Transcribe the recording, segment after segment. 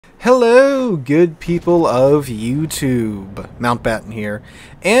Hello, good people of YouTube. Mountbatten here,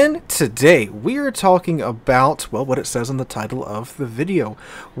 and today we are talking about, well, what it says in the title of the video.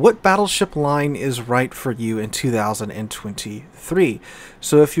 What battleship line is right for you in 2023?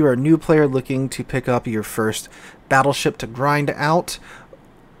 So if you're a new player looking to pick up your first battleship to grind out,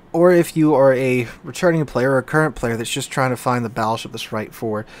 or if you are a returning player or a current player that's just trying to find the battleship that's right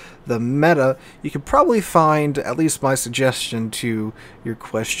for the meta, you can probably find at least my suggestion to your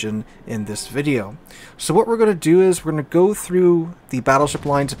question in this video. So what we're going to do is we're going to go through the battleship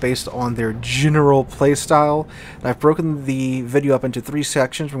lines based on their general playstyle. And I've broken the video up into three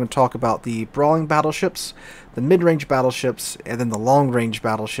sections. We're going to talk about the brawling battleships, the mid-range battleships, and then the long-range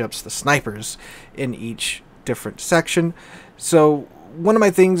battleships, the snipers, in each different section. So one of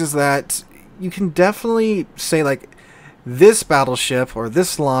my things is that you can definitely say, like, this battleship or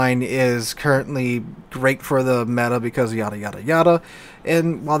this line is currently great for the meta because yada yada yada.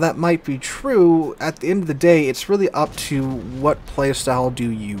 And while that might be true, at the end of the day, it's really up to what playstyle do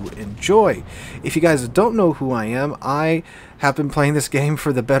you enjoy. If you guys don't know who I am, I have been playing this game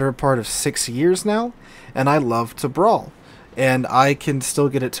for the better part of 6 years now, and I love to brawl. And I can still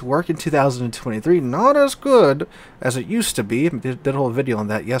get it to work in 2023. Not as good as it used to be. I did a whole video on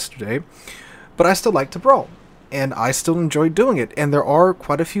that yesterday. But I still like to brawl. And I still enjoy doing it. And there are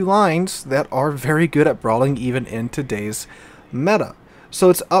quite a few lines that are very good at brawling even in today's meta. So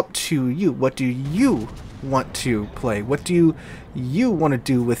it's up to you. What do you want to play? What do you want to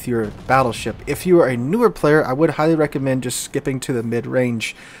do with your battleship? If you are a newer player, I would highly recommend just skipping to the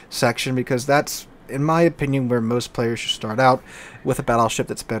mid-range section, because that's, in my opinion, where most players should start out, with a battleship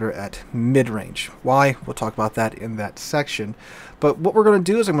that's better at mid-range. Why? We'll talk about that in that section. But what we're going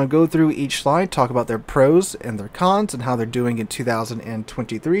to do is I'm going to go through each line, talk about their pros and their cons and how they're doing in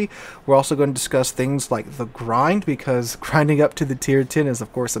 2023. We're also going to discuss things like the grind, because grinding up to the tier 10 is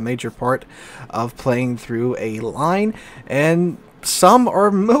of course a major part of playing through a line, and some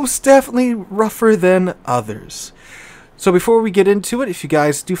are most definitely rougher than others. So before we get into it, if you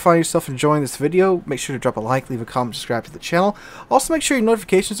guys do find yourself enjoying this video, make sure to drop a like, leave a comment, subscribe to the channel. Also, make sure your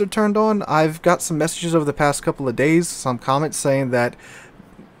notifications are turned on. I've got some messages over the past couple of days, some comments saying that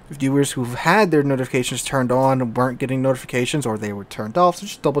viewers who've had their notifications turned on weren't getting notifications, or they were turned off, so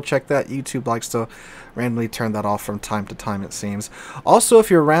just double check that. YouTube likes to randomly turn that off from time to time, it seems. Also,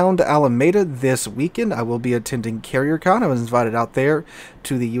 if you're around Alameda this weekend, I will be attending CarrierCon. I was invited out there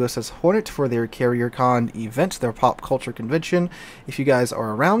to the USS Hornet for their CarrierCon event, their pop culture convention. If you guys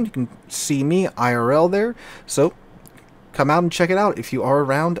are around, you can see me IRL there, so come out and check it out if you are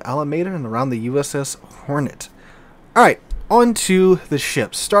around Alameda and around the USS Hornet. Alright, on to the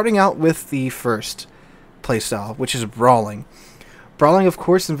ships, starting out with the first playstyle, which is brawling. Brawling, of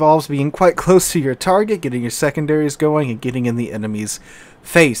course, involves being quite close to your target, getting your secondaries going, and getting in the enemy's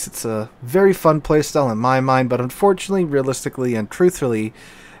face. It's a very fun playstyle in my mind, but unfortunately, realistically, and truthfully,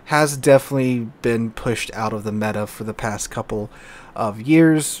 has definitely been pushed out of the meta for the past couple of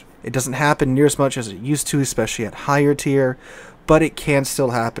years. It doesn't happen near as much as it used to, especially at higher tier, but it can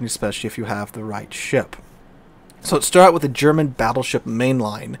still happen, especially if you have the right ship. So let's start out with the German battleship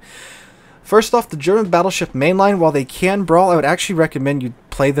mainline. First off, the German battleship mainline, while they can brawl, I would actually recommend you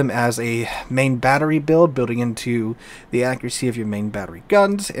play them as a main battery build, building into the accuracy of your main battery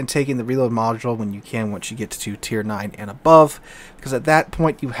guns, and taking the reload module when you can once you get to tier 9 and above, because at that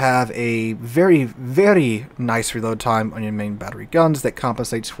point you have a very, very nice reload time on your main battery guns that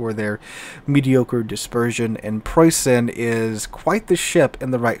compensates for their mediocre dispersion, and Preußen is quite the ship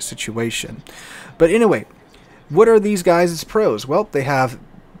in the right situation. But anyway, what are these guys' pros? Well, they have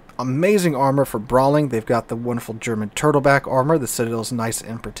amazing armor for brawling. They've got the wonderful German turtleback armor. The citadel's nice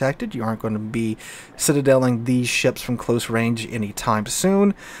and protected. You aren't going to be citadeling these ships from close range anytime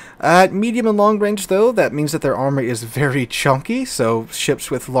soon. At medium and long range, though, that means that their armor is very chunky, so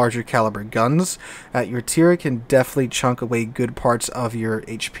ships with larger caliber guns at your tier can definitely chunk away good parts of your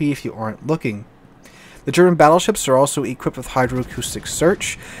HP if you aren't looking. The German battleships are also equipped with hydroacoustic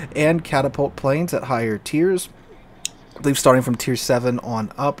search and catapult planes at higher tiers. I believe starting from tier 7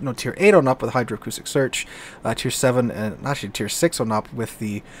 on up, no, tier 8 on up with hydroacoustic search, tier 7 and actually tier 6 on up with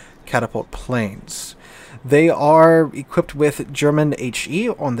the catapult planes. They are equipped with German HE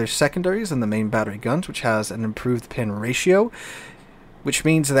on their secondaries and the main battery guns, which has an improved pin ratio, which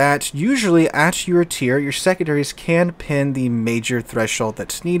means that usually at your tier, your secondaries can pin the major threshold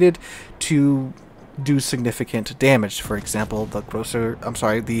that's needed to do significant damage. For example, the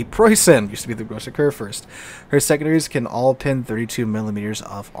Preußen used to be the Grosser Curve first. Her secondaries can all pin 32 millimeters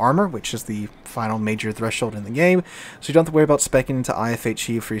of armor, which is the final major threshold in the game, so you don't have to worry about speccing into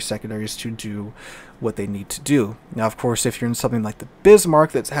IFHE for your secondaries to do what they need to do. Now, of course, if you're in something like the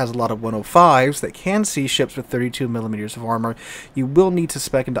Bismarck that has a lot of 105s that can see ships with 32 millimeters of armor, you will need to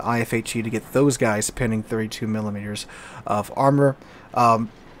spec into IFHE to get those guys pinning 32 millimeters of armor.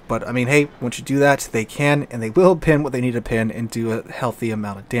 But, I mean, hey, once you do that, they can and they will pin what they need to pin and do a healthy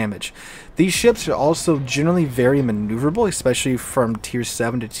amount of damage. These ships are also generally very maneuverable, especially from Tier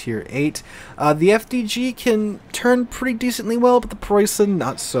 7 to Tier 8. The FDG can turn pretty decently well, but the Preußen,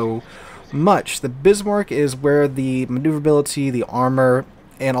 not so much. The Bismarck is where the maneuverability, the armor,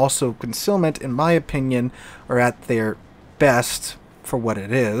 and also concealment, in my opinion, are at their best for what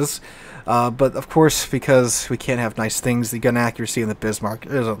it is. But of course, because we can't have nice things, the gun accuracy in the Bismarck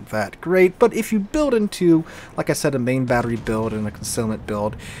isn't that great. But if you build into, like I said, a main battery build and a concealment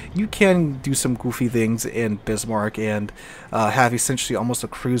build, you can do some goofy things in Bismarck and have essentially almost a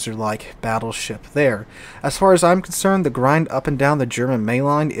cruiser-like battleship there. As far as I'm concerned, the grind up and down the German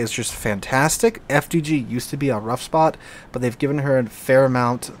mainline is just fantastic. FDG used to be a rough spot, but they've given her a fair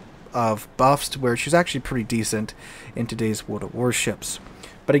amount of buffs to where she's actually pretty decent in today's World of Warships.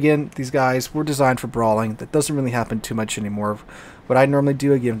 But again, these guys were designed for brawling. That doesn't really happen too much anymore. What I normally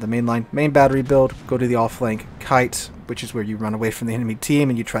do, again, the main battery build, go to the off-flank kite, which is where you run away from the enemy team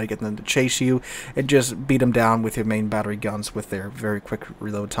and you try to get them to chase you and just beat them down with your main battery guns with their very quick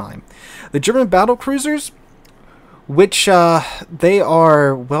reload time. The German battle cruisers, which they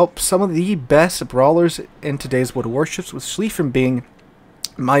are, well, some of the best brawlers in today's World of Warships, with Schlieffen being,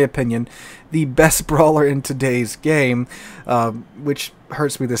 in my opinion, the best brawler in today's game, which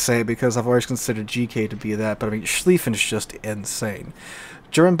hurts me to say because I've always considered GK to be that, but I mean, Schlieffen is just insane.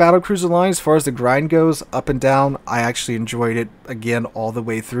 German battlecruiser line, as far as the grind goes, up and down, I actually enjoyed it, again, all the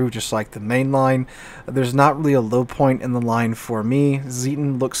way through, just like the main line. There's not really a low point in the line for me.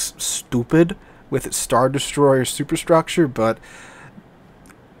 Zeton looks stupid with its Star Destroyer superstructure, but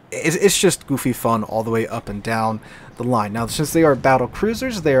it's just goofy fun all the way up and down the line. Now, since they are battle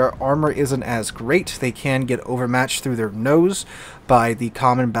cruisers, their armor isn't as great. They can get overmatched through their nose by the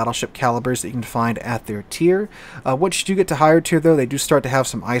common battleship calibers that you can find at their tier. Once you do get to higher tier, though, they do start to have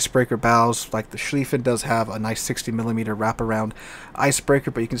some icebreaker bows. Like the Schlieffen does have a nice 60mm wraparound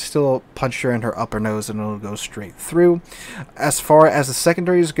icebreaker, but you can still punch her in her upper nose and it'll go straight through. As far as the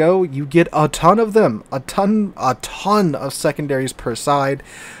secondaries go, you get a ton of them. A ton of secondaries per side.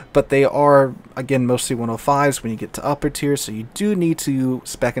 But they are, again, mostly 105s when you get to upper tier, so you do need to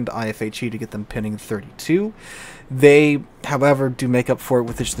spec into IFHE to get them pinning 32. They, however, do make up for it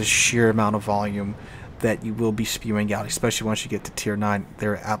with just the sheer amount of volume that you will be spewing out, especially once you get to tier 9.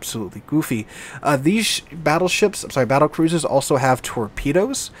 They're absolutely goofy. These battle cruisers also have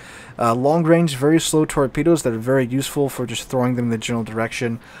torpedoes. Long-range, very slow torpedoes that are very useful for just throwing them in the general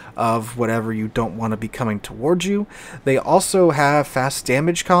direction of whatever you don't want to be coming towards you. They also have fast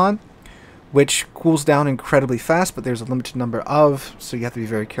damage con, which cools down incredibly fast, but there's a limited number of, so you have to be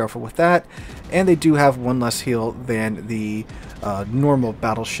very careful with that. And they do have one less heal than the normal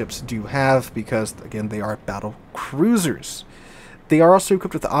battleships do have, because, again, they are battle cruisers. They are also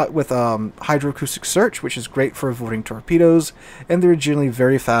equipped with hydroacoustic search, which is great for avoiding torpedoes, and they're generally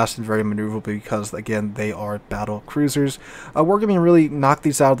very fast and very maneuverable because, again, they are battle cruisers. We're going to really knock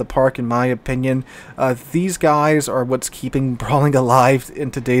these out of the park, in my opinion. These guys are what's keeping brawling alive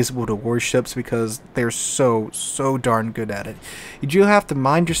in today's World of Warships because they're so darn good at it. You do have to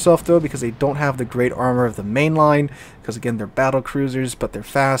mind yourself, though, because they don't have the great armor of the main line, because, again, they're battle cruisers, but they're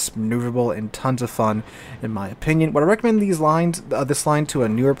fast, maneuverable, and tons of fun, in my opinion. Would I recommend these lines, this line to a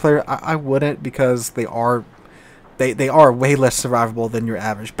newer player? I wouldn't, because they are way less survivable than your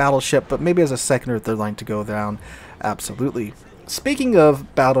average battleship, but maybe as a second or third line to go down, absolutely. Speaking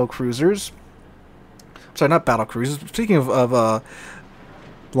of battle cruisers, sorry, not battle cruisers, speaking of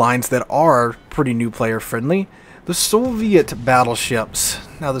lines that are pretty new player friendly, the Soviet battleships.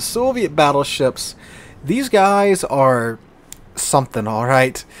 Now, the Soviet battleships, these guys are something,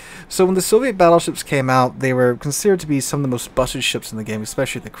 alright? So when the Soviet battleships came out, they were considered to be some of the most busted ships in the game,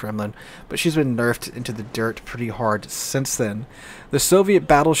 especially the Kremlin, but she's been nerfed into the dirt pretty hard since then. The Soviet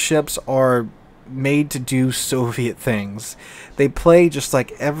battleships are made to do Soviet things. They play just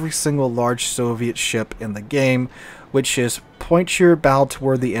like every single large Soviet ship in the game, which is point your bow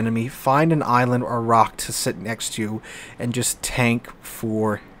toward the enemy, find an island or rock to sit next to, and just tank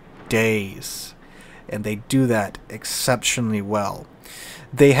for days. And they do that exceptionally well.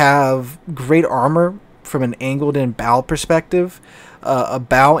 They have great armor from an angled in bow perspective, a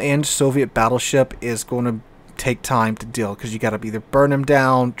bow and Soviet battleship is going to take time to deal, because you got to either burn him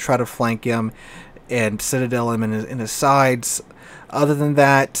down, try to flank him, and citadel him in his sides. Other than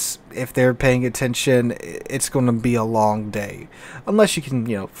that, if they're paying attention, it's going to be a long day. Unless you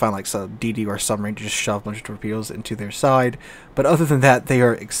can, find like some DD or submarine to just shove a bunch of torpedoes into their side. But other than that, they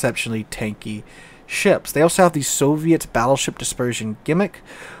are exceptionally tanky ships. They also have the Soviet battleship dispersion gimmick,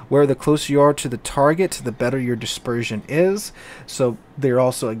 where the closer you are to the target, the better your dispersion is. So they're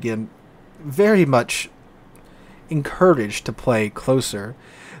also, again, very much encouraged to play closer.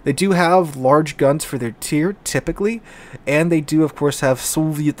 They do have large guns for their tier, typically, and they do, of course, have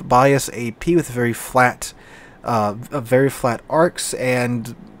Soviet bias AP with very flat arcs,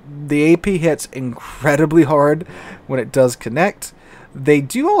 and the AP hits incredibly hard when it does connect. They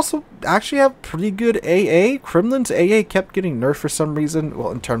do also actually have pretty good AA. Kremlin's AA kept getting nerfed for some reason, well,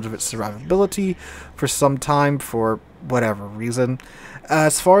 in terms of its survivability for some time, for whatever reason.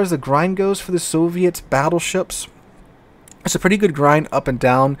 As far as the grind goes for the Soviet battleships, it's a pretty good grind up and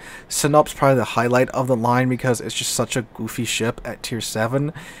down. Sinop's probably the highlight of the line because it's just such a goofy ship at tier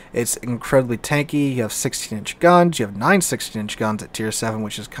 7. It's incredibly tanky. You have 16-inch guns. You have 9 16-inch guns at tier 7,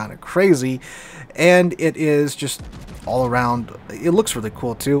 which is kind of crazy. And it is just all around. It looks really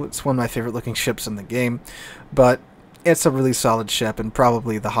cool too. It's one of my favorite looking ships in the game. But it's a really solid ship and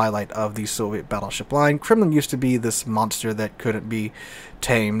probably the highlight of the Soviet battleship line. Kremlin used to be this monster that couldn't be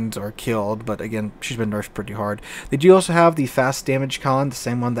tamed or killed, but again, she's been nerfed pretty hard. They do also have the fast damage con, the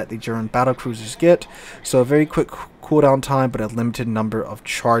same one that the German battlecruisers get, so a very quick cooldown time, but a limited number of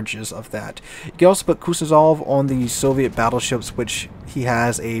charges of that. You can also put Kuznetsov on the Soviet battleships, which he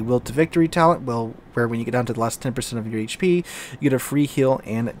has a Will to Victory talent, where when you get down to the last 10% of your HP, you get a free heal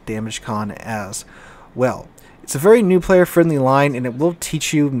and damage con as well. It's a very new player-friendly line, and it will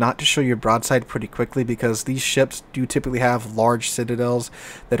teach you not to show your broadside pretty quickly, because these ships do typically have large citadels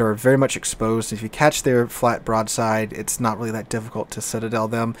that are very much exposed. If you catch their flat broadside, it's not really that difficult to citadel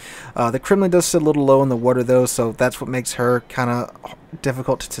them. The Kremlin does sit a little low in the water, though, so that's what makes her kind of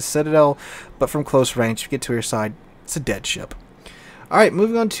difficult to citadel. But from close range, if you get to her side, it's a dead ship. Alright,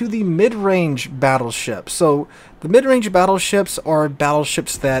 moving on to the mid-range battleships. So, the mid-range battleships are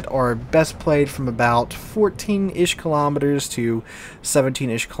battleships that are best played from about 14-ish kilometers to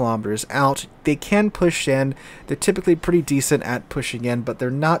 17-ish kilometers out. They can push in. They're typically pretty decent at pushing in, but they're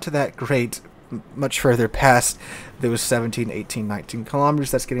not that great much further past those 17, 18, 19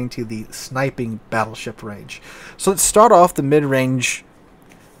 kilometers. That's getting to the sniping battleship range. So, let's start off the mid-range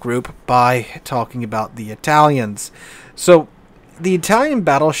group by talking about the Italians. So, the Italian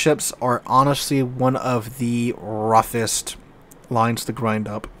battleships are honestly one of the roughest lines to grind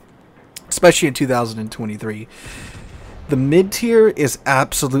up, especially in 2023. The mid-tier is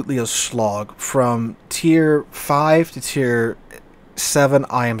absolutely a slog. From tier 5 to tier 7,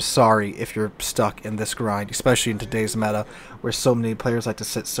 I am sorry if you're stuck in this grind, especially in today's meta, where so many players like to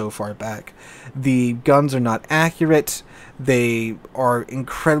sit so far back. The guns are not accurate. They are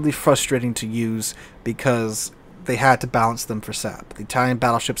incredibly frustrating to use because they had to balance them for SAP. The Italian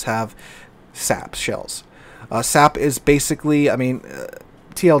battleships have SAP shells. SAP is basically,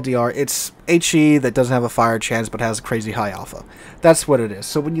 TLDR, it's HE that doesn't have a fire chance but has a crazy high alpha. That's what it is.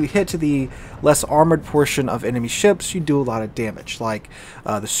 So when you hit to the less armored portion of enemy ships, you do a lot of damage, like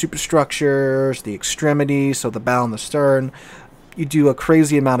the superstructures, the extremities, so the bow and the stern. You do a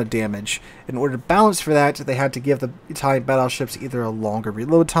crazy amount of damage. In order to balance for that, they had to give the Italian battleships either a longer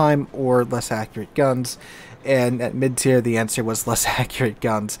reload time or less accurate guns. And at mid-tier, the answer was less accurate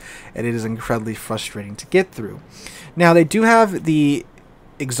guns, and it is incredibly frustrating to get through. Now, they do have the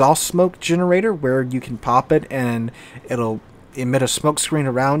exhaust smoke generator, where you can pop it, and it'll emit a smoke screen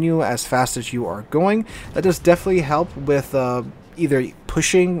around you as fast as you are going. That does definitely help with either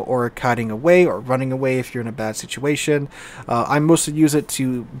pushing or kiting away or running away if you're in a bad situation. I mostly use it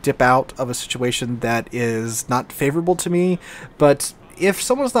to dip out of a situation that is not favorable to me, but if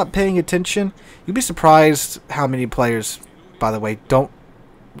someone's not paying attention, you'd be surprised how many players, by the way, don't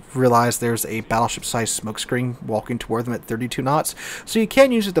realize there's a battleship-sized smokescreen walking toward them at 32 knots. So you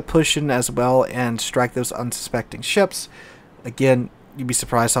can use it to push in as well and strike those unsuspecting ships. Again, you'd be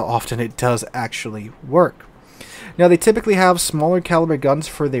surprised how often it does actually work. Now, they typically have smaller caliber guns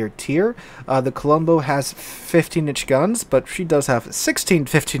for their tier. The Colombo has 15-inch guns, but she does have 16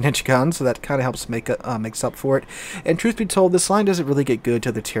 15-inch guns, so that kind of helps makes up for it. And truth be told, this line doesn't really get good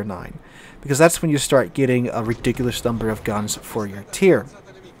to the tier 9, because that's when you start getting a ridiculous number of guns for your tier.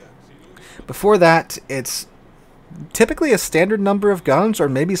 Before that, it's typically a standard number of guns, or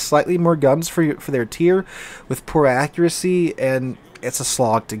maybe slightly more guns for their tier, with poor accuracy, and it's a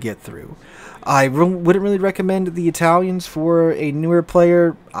slog to get through. I wouldn't really recommend the Italians for a newer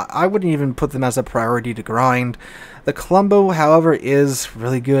player. I wouldn't even put them as a priority to grind. The Colombo, however, is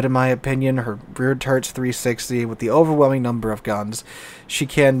really good in my opinion. Her rear turret's 360 with the overwhelming number of guns. She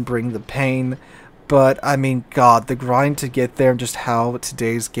can bring the pain. But, I mean, God, the grind to get there and just how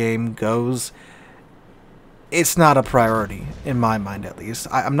today's game goes, it's not a priority, in my mind at least.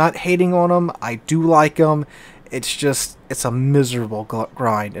 I'm not hating on them. I do like them. It's just, it's a miserable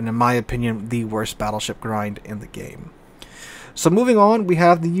grind, and in my opinion, the worst battleship grind in the game. So moving on, we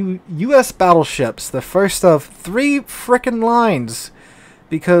have the U.S. battleships, the first of 3 frickin' lines,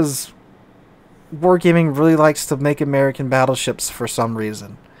 because Wargaming really likes to make American battleships for some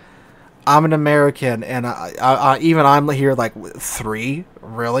reason. I'm an American, and even I'm here like, 3?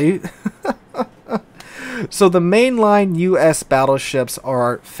 Really? So the mainline U.S. battleships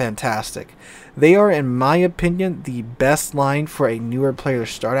are fantastic. They are, in my opinion, the best line for a newer player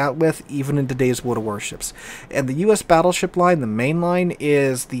to start out with, even in today's World of Warships. And the U.S. battleship line, the main line,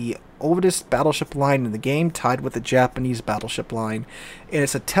 is the oldest battleship line in the game, tied with the Japanese battleship line. And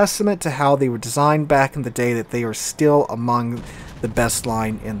it's a testament to how they were designed back in the day that they are still among the best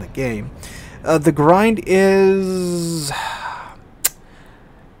line in the game. The grind is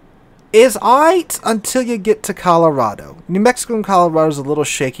aight until you get to Colorado. New Mexico and Colorado is a little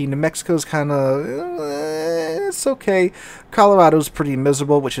shaky. New Mexico's kind of, it's okay. Colorado's pretty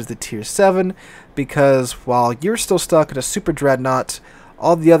miserable, which is the tier 7, because while you're still stuck in a super dreadnought,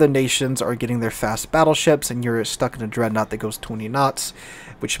 all the other nations are getting their fast battleships, and you're stuck in a dreadnought that goes 20 knots,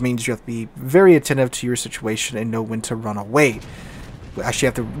 which means you have to be very attentive to your situation and know when to run away.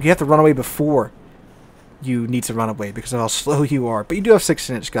 Actually, you have to run away before you need to run away because of how slow you are. But you do have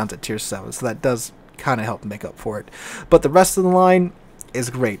 16-inch guns at tier 7, so that does kind of help make up for it. But the rest of the line is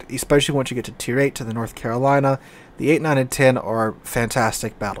great, especially once you get to tier 8 to the North Carolina. The 8, 9, and 10 are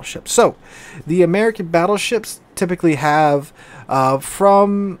fantastic battleships. So, the American battleships typically have most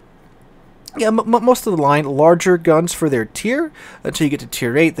of the line larger guns for their tier until you get to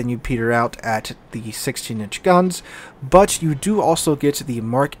tier 8, then you peter out at the 16-inch guns. But you do also get to the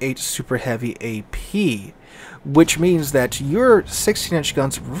Mark 8 Super Heavy AP, which means that your 16-inch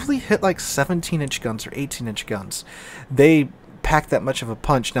guns really hit like 17-inch guns or 18-inch guns. They pack that much of a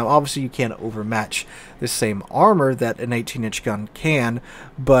punch. Now, obviously, you can't overmatch the same armor that an 18-inch gun can,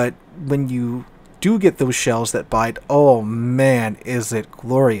 but when you do get those shells that bite, oh man, is it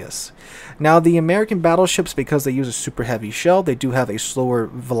glorious. Now, the American battleships, because they use a super heavy shell, they do have a slower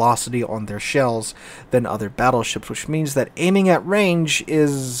velocity on their shells than other battleships, which means that aiming at range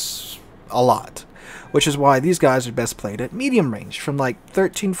is a lot, which is why these guys are best played at medium range. From like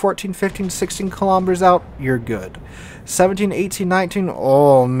 13, 14, 15, 16 kilometers out, you're good. 17, 18, 19,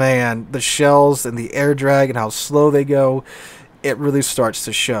 oh man, the shells and the air drag and how slow they go, it really starts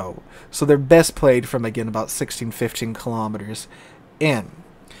to show. So they're best played from, again, about 16, 15 kilometers in.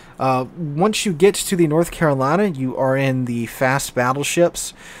 Once you get to the North Carolina, you are in the fast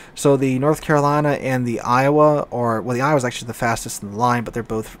battleships. So the North Carolina and the Iowa are, well, the Iowa is actually the fastest in the line, but they're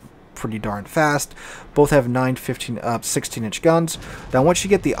both pretty darn fast. Both have 9, 15, 16-inch guns. Now, once you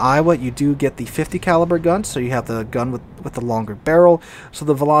get the Iowa, you do get the 50 caliber gun, so you have the gun with the longer barrel. So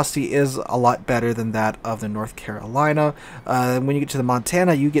the velocity is a lot better than that of the North Carolina. When you get to the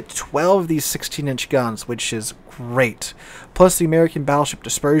Montana, you get 12 of these 16-inch guns, which is great. Plus, the American battleship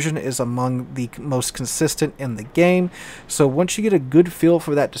dispersion is among the most consistent in the game. So once you get a good feel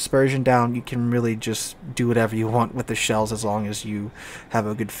for that dispersion down, you can really just do whatever you want with the shells as long as you have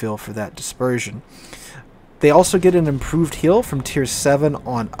a good feel for that dispersion. They also get an improved heal from tier 7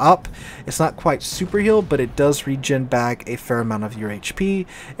 on up. It's not quite super heal, but it does regen back a fair amount of your HP,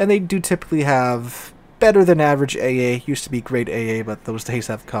 and they do typically have better than average AA. Used to be great AA, but those days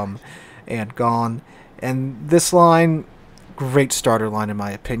have come and gone. And this line, great starter line in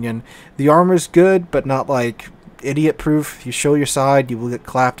my opinion. The armor's good, but not like idiot proof. If you show your side, you will get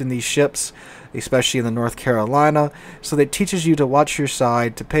clapped in these ships, especially in the North Carolina. So that teaches you to watch your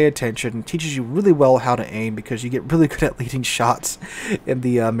side, to pay attention, and teaches you really well how to aim, because you get really good at leading shots in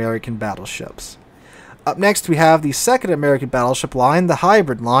the American battleships. Up next, we have the second American battleship line, the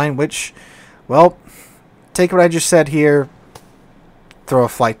hybrid line, which, well, take what I just said here, throw a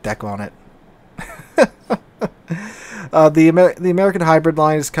flight deck on it. The American hybrid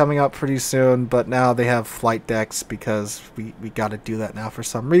line is coming up pretty soon, but now they have flight decks because we got to do that now for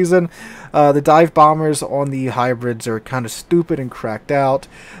some reason. The dive bombers on the hybrids are kind of stupid and cracked out.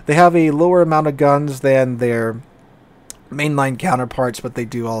 They have a lower amount of guns than their mainline counterparts, but they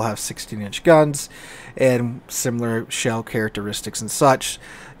do all have 16-inch guns and similar shell characteristics and such.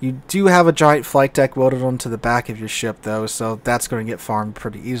 You do have a giant flight deck welded onto the back of your ship, though, so that's going to get farmed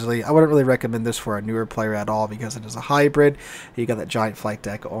pretty easily. I wouldn't really recommend this for a newer player at all because it is a hybrid. You got that giant flight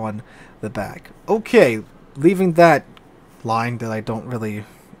deck on the back. Okay, leaving that line that I don't really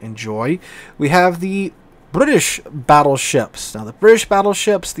enjoy, we have the British battleships. Now, the British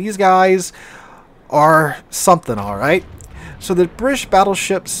battleships, these guys are something, alright? So the British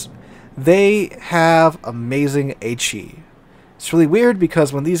battleships, they have amazing HE. It's really weird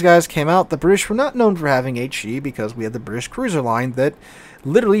because when these guys came out, the British were not known for having HE because we had the British cruiser line that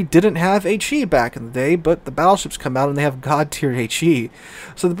literally didn't have HE back in the day, but the battleships come out and they have god tier HE.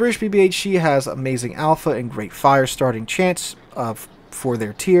 So the British BBHE has amazing alpha and great fire starting chance for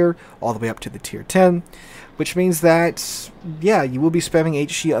their tier, all the way up to the tier 10, which means that, yeah, you will be spamming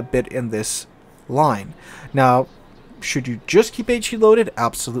HE a bit in this line. Now, should you just keep HE loaded?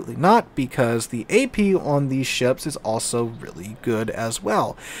 Absolutely not, because the AP on these ships is also really good as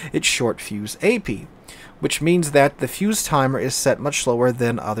well. It's short fuse AP, which means that the fuse timer is set much slower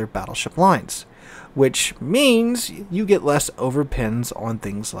than other battleship lines, which means you get less overpins on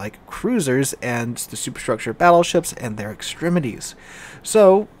things like cruisers and the superstructure battleships and their extremities.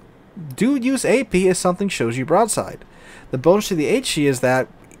 So, do use AP if something shows you broadside. The bonus to the HE is that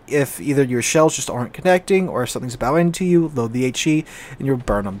if either your shells just aren't connecting or if something's bowing into you, load the HE and you'll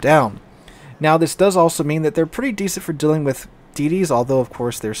burn them down. Now, this does also mean that they're pretty decent for dealing with DDs, although of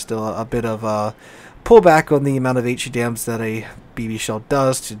course there's still a bit of a pullback on the amount of HE damage that a BB shell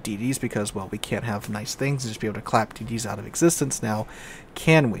does to DDs because, well, we can't have nice things and just be able to clap DDs out of existence now,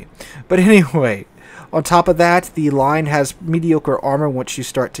 can we? But anyway, on top of that, the line has mediocre armor once you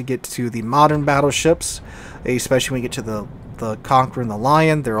start to get to the modern battleships, especially when you get to the Conqueror and the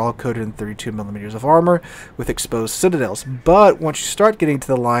Lion. They're all coated in 32mm of armor with exposed citadels. But once you start getting to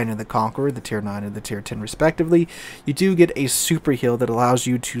the Lion and the Conqueror, the tier 9 and the tier 10 respectively, you do get a super heal that allows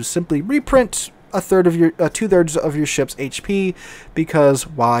you to simply reprint two-thirds of your ship's HP, because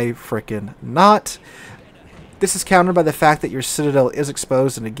why frickin' not? This is countered by the fact that your citadel is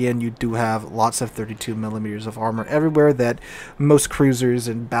exposed, and again, you do have lots of 32mm of armor everywhere that most cruisers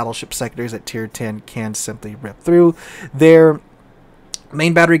and battleship sectors at tier 10 can simply rip through. Their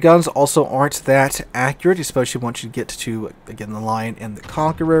main battery guns also aren't that accurate, especially once you get to, again, the Lion and the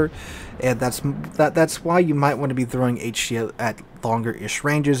Conqueror, and that's why you might want to be throwing HE at longer-ish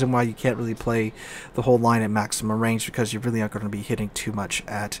ranges, and why you can't really play the whole line at maximum range, because you really aren't going to be hitting too much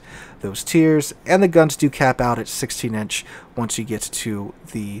at those tiers. And the guns do cap out at 16-inch once you get to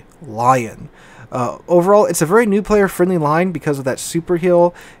the Lion. Overall, it's a very new player-friendly line because of that super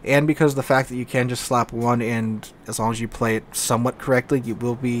heal, and because of the fact that you can just slap one, and as long as you play it somewhat correctly, you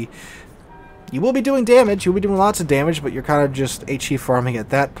will be doing damage. You'll be doing lots of damage, but you're kind of just HE farming at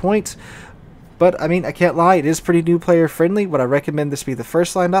that point. But, I mean, I can't lie, it is pretty new player-friendly. Would I recommend this be the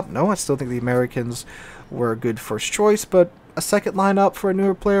first lineup? No, I still think the Americans were a good first choice, but a second lineup for a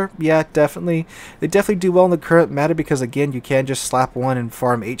newer player? Yeah, definitely. They definitely do well in the current meta because, again, you can just slap one and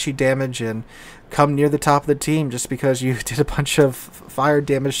farm HE damage and come near the top of the team just because you did a bunch of fire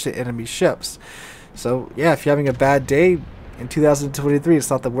damage to enemy ships. So, yeah, if you're having a bad day in 2023,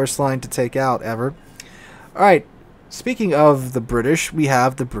 it's not the worst line to take out ever. Alright. Speaking of the British, we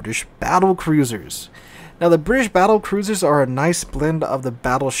have the British battle cruisers. Now, the British battle cruisers are a nice blend of the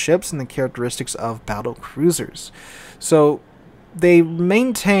battleships and the characteristics of battle cruisers. So, they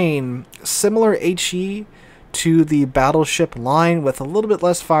maintain similar HE to the battleship line with a little bit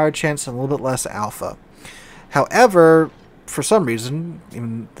less fire chance and a little bit less alpha. However, for some reason,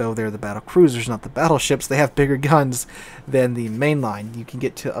 even though they're the battle cruisers, not the battleships, they have bigger guns than the main line. You can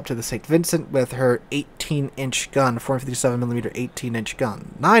get up to the St. Vincent with her 18-inch gun, 457mm 18-inch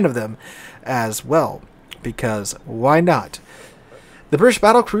gun. 9 of them as well, because why not? The British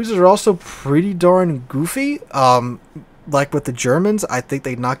battle cruisers are also pretty darn goofy. Like with the Germans, I think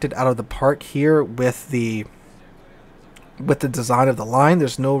they knocked it out of the park here with the design of the line.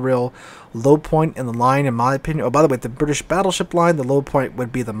 There's no real low point in the line, in my opinion. Oh, by the way, the British battleship line, the low point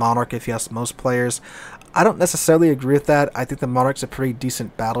would be the Monarch if you ask most players. I don't necessarily agree with that. I think the Monarch's a pretty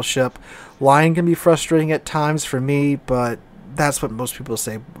decent battleship. Line can be frustrating at times for me, but that's what most people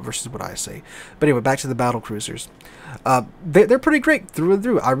say versus what I say. But anyway, back to the battle cruisers. They're pretty great through and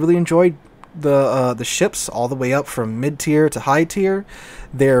through. I really enjoyed the ships all the way up from mid-tier to high tier.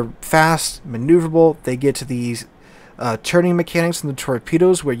 They're fast, maneuverable. They get to these turning mechanics in the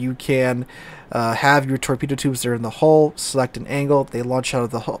torpedoes, where you can have your torpedo tubes that are in the hull, select an angle, they launch out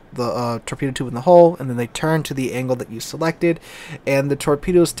of the torpedo tube in the hull, and then they turn to the angle that you selected. And the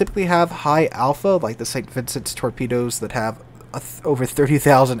torpedoes typically have high alpha, like the St. Vincent's torpedoes that have over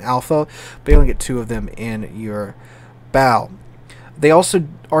 30,000 alpha, but you only get 2 of them in your bow. They also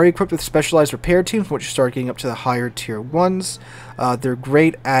are equipped with specialized repair teams, which start getting up to the higher tier 1s. They're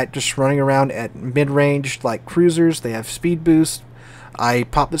great at just running around at mid-range like cruisers. They have speed boost. I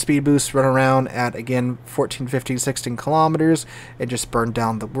pop the speed boost, run around at, again, 14, 15, 16 kilometers, and just burn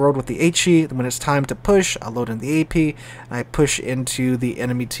down the world with the HE. When it's time to push, I load in the AP, and I push into the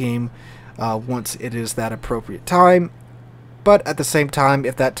enemy team once it is that appropriate time. But at the same time,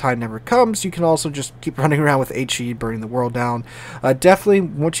 if that time never comes, you can also just keep running around with HE, burning the world down. Definitely,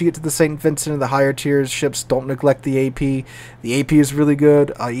 once you get to the St. Vincent and the higher tiers ships, don't neglect the AP. The AP is really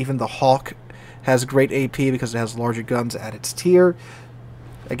good. Even the Hawk has great AP because it has larger guns at its tier.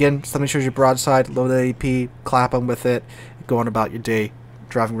 Again, something shows your broadside, load the AP, clap them with it, go on about your day,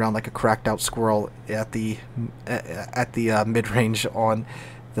 driving around like a cracked out squirrel at the mid-range on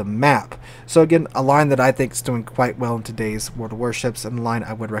the map. So again, a line that I think is doing quite well in today's World of Warships, and a line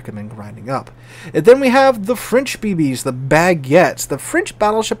I would recommend grinding up. And then we have the French BBs, the Baguettes. The French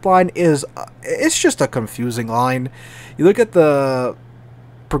battleship line is it's just a confusing line. You look at the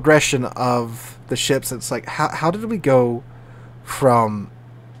progression of the ships, it's like, how did we go from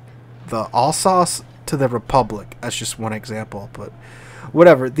the Alsace to the Republic? That's just one example, but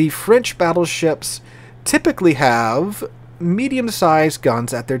whatever. The French battleships typically have medium-sized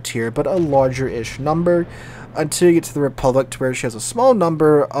guns at their tier, but a larger-ish number, until you get to the Republic, to where she has a small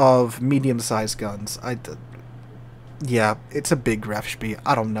number of medium-sized guns. Yeah, it's a big Refsby.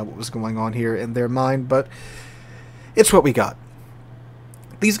 I don't know what was going on here in their mind, but it's what we got.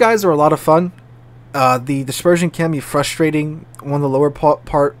 These guys are a lot of fun. The dispersion can be frustrating. One of the lower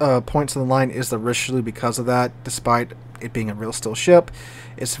points of the line is the Richelieu because of that, despite it being a real steel ship.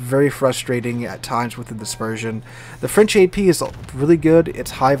 It's very frustrating at times with the dispersion. The French AP is really good.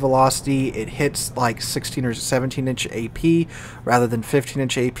 It's high velocity. It hits like 16 or 17 inch AP rather than 15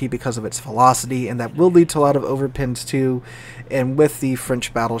 inch AP because of its velocity, and that will lead to a lot of overpins too. And with the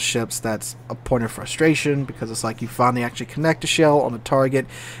French battleships, that's a point of frustration because it's like you finally actually connect a shell on the target,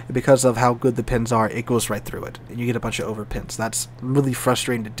 and because of how good the pins are, it goes right through it, and you get a bunch of overpins. That's really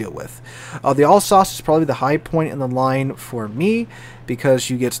frustrating to deal with. The Alsace is probably the high point in the line for me, because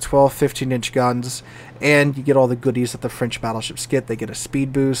you get 12, 15-inch guns, and you get all the goodies that the French battleships get. They get a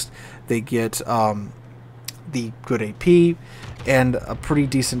speed boost, they get the good AP, and a pretty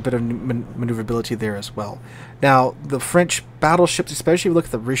decent bit of maneuverability there as well. Now, the French battleships, especially if you look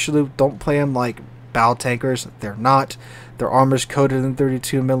at the Richelieu, don't play them like bow tankers. They're not. Their armor's coated in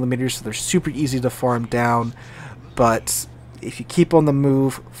 32 millimeters, so they're super easy to farm down. But if you keep on the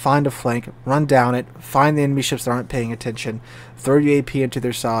move, find a flank, run down it, find the enemy ships that aren't paying attention, throw your AP into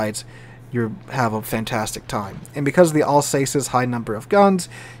their sides, you have a fantastic time. And because of the Alsace's high number of guns,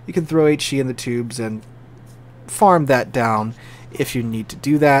 you can throw HE in the tubes and farm that down if you need to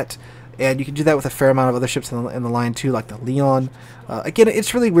do that. And you can do that with a fair amount of other ships in the line too, like the Leon. Again,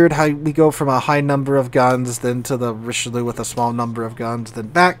 it's really weird how we go from a high number of guns, then to the Richelieu with a small number of guns, then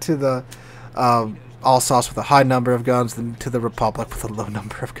back to the Alsace with a high number of guns, then to the Republic with a low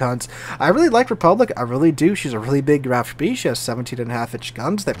number of guns. I really like Republic, I really do. She's a really big Graf B. She has 17.5-inch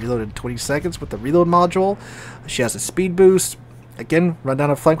guns that reload in 20 seconds with the reload module. She has a speed boost. Again, run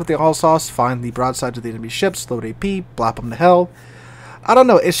down a flank with the Alsace, find the broadside of the enemy ships, load AP, blap them to hell. I don't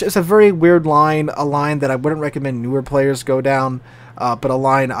know, it's just a very weird line, a line that I wouldn't recommend newer players go down, but a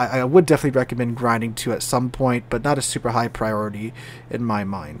line I would definitely recommend grinding to at some point, but not a super high priority in my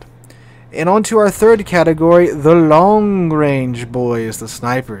mind. And on to our third category, the long-range boys, the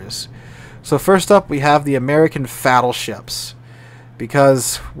snipers. So first up, we have the American battleships.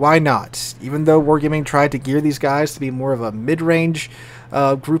 Because why not? Even though Wargaming tried to gear these guys to be more of a mid-range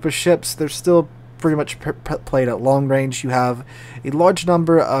group of ships, they're still pretty much played at long range. You have a large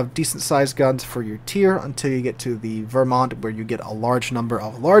number of decent-sized guns for your tier until you get to the Vermont, where you get a large number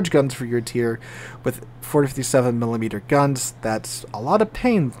of large guns for your tier with 457mm guns. That's a lot of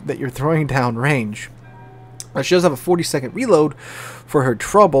pain that you're throwing down range. She does have a 40-second reload for her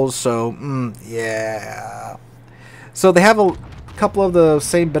troubles, so yeah. So they have a couple of the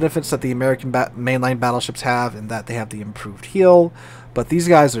same benefits that the American mainline battleships have, in that they have the improved heal, but these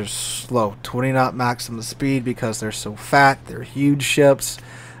guys are slow, 20 knot maximum speed because they're so fat. They're huge ships,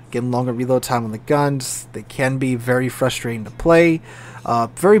 getting longer reload time on the guns. They can be very frustrating to play,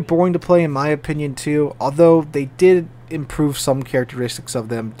 very boring to play in my opinion too, although they did improve some characteristics of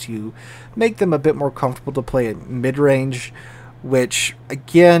them to make them a bit more comfortable to play at mid-range, which,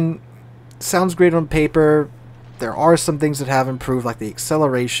 again, sounds great on paper. There are some things that have improved, like the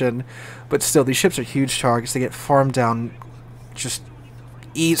acceleration, but still, these ships are huge targets. They get farmed down just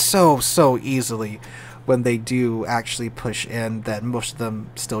so easily when they do actually push in, that most of them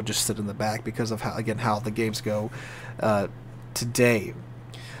still just sit in the back because of how, again, how the games go today.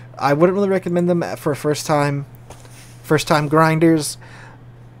 I wouldn't really recommend them for first time grinders.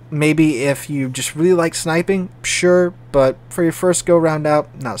 Maybe if you just really like sniping, sure, but for your first go round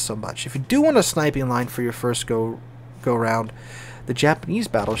out, not so much. If you do want a sniping line for your first go round, the Japanese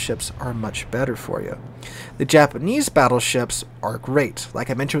battleships are much better for you. The Japanese battleships are great. Like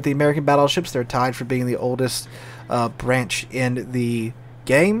I mentioned with the American battleships, they're tied for being the oldest branch in the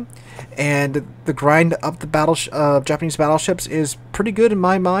game, and the grind up the Japanese battleships is pretty good in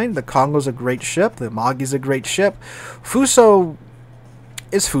my mind. The Kongo's a great ship. The Amagi's a great ship. Fuso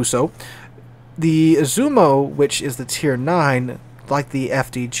is Fuso. The Izumo, which is the tier 9, like the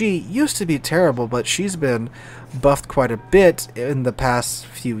FDG, used to be terrible, but she's been buffed quite a bit in the past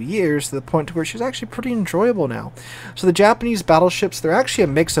few years to the point to where she's actually pretty enjoyable now. So the Japanese battleships, they're actually a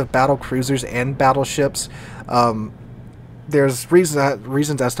mix of battle cruisers and battleships. There's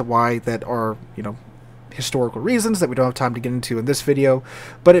reasons as to why that are, you know, historical reasons that we don't have time to get into in this video,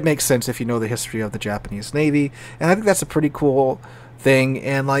 but it makes sense if you know the history of the Japanese Navy, and I think that's a pretty cool thing.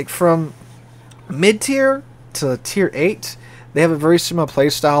 And like from mid-tier to tier 8, they have a very similar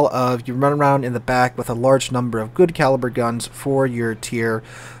playstyle of you run around in the back with a large number of good caliber guns for your tier,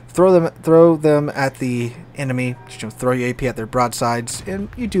 throw them at the enemy, throw your AP at their broadsides, and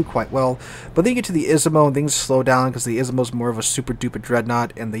you do quite well. But then you get to the Izumo and things slow down because the Izumo is more of a super duper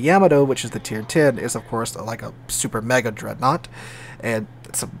dreadnought, and the Yamato, which is the tier 10, is of course like a super mega dreadnought, and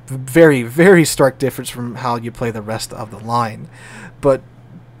it's a very stark difference from how you play the rest of the line. But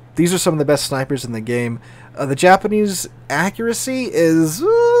these are some of the best snipers in the game. The Japanese accuracy is...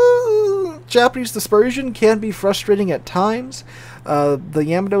 Japanese dispersion can be frustrating at times. The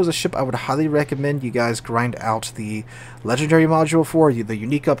Yamato is a ship I would highly recommend you guys grind out the legendary module for, the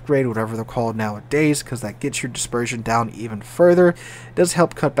unique upgrade, whatever they're called nowadays, because that gets your dispersion down even further. It does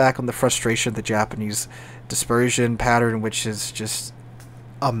help cut back on the frustration of the Japanese dispersion pattern, which is just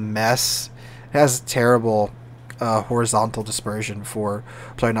a mess. It has terrible horizontal dispersion for,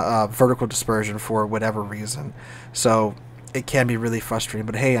 vertical dispersion for whatever reason. So it can be really frustrating,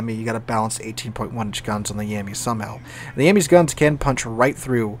 but hey, I mean, you got to balance 18.1 inch guns on the Yami somehow. The Yami's guns can punch right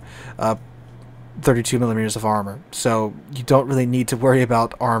through 32 millimeters of armor, so you don't really need to worry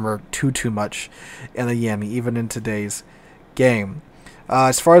about armor too much in the Yami, even in today's game.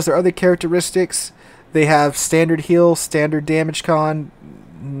 As far as their other characteristics, they have standard heal, standard damage con.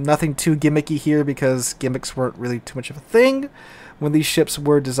 Nothing too gimmicky here because gimmicks weren't really too much of a thing when these ships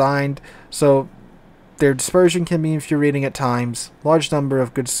were designed. So their dispersion can be infuriating at times. Large number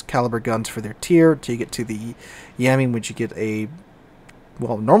of good caliber guns for their tier. Till you get to the Yami, which you get a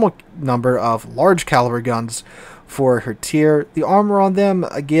normal number of large caliber guns for her tier. The armor on them,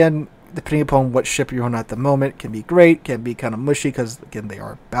 again, depending upon what ship you're on at the moment, can be great, can be kind of mushy because, again, they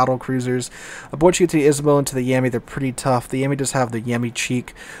are battle cruisers. But once you get to the Izumo and to the Yami, they're pretty tough. The Yami does have the Yami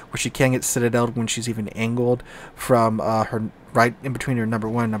cheek, where she can get citadeled when she's even angled from her right in between her number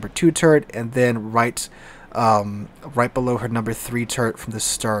 1 and number 2 turret, and then right below her number 3 turret from the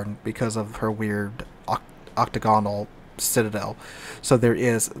stern because of her weird octagonal citadel. So there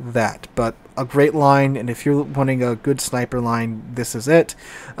is that, but a great line, and if you're wanting a good sniper line, this is it.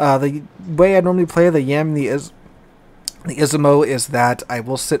 The way I normally play the Yam, the Izumo, is that I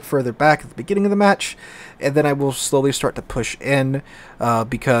will sit further back at the beginning of the match, and then I will slowly start to push in,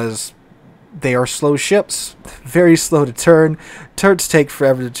 because they are slow ships, very slow to turn. Turrets take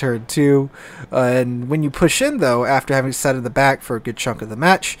forever to turn too. And when you push in, though, after having sat in the back for a good chunk of the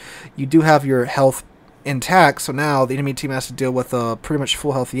match, you do have your health intact, so now the enemy team has to deal with a pretty much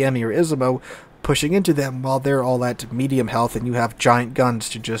full health Yami or Izumo pushing into them while they're all at medium health, and you have giant guns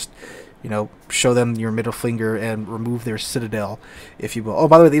to just, you know, show them your middle finger and remove their citadel, if you will. Oh,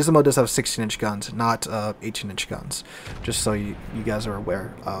 by the way, the Izumo does have 16-inch guns, not 18-inch guns, just so you guys are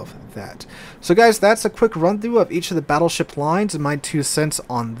aware of that. So guys, that's a quick run-through of each of the battleship lines and my 2 cents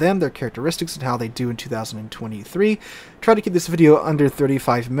on them, their characteristics, and how they do in 2023. Try to keep this video under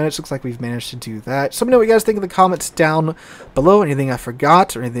 35 minutes. Looks like we've managed to do that. So let me know what you guys think in the comments down below. Anything I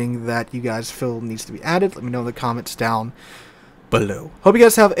forgot or anything that you guys feel needs to be added, let me know in the comments down below. Hope you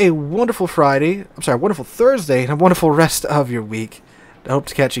guys have a wonderful wonderful Thursday, and a wonderful rest of your week. I hope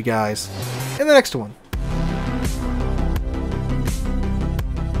to catch you guys in the next one.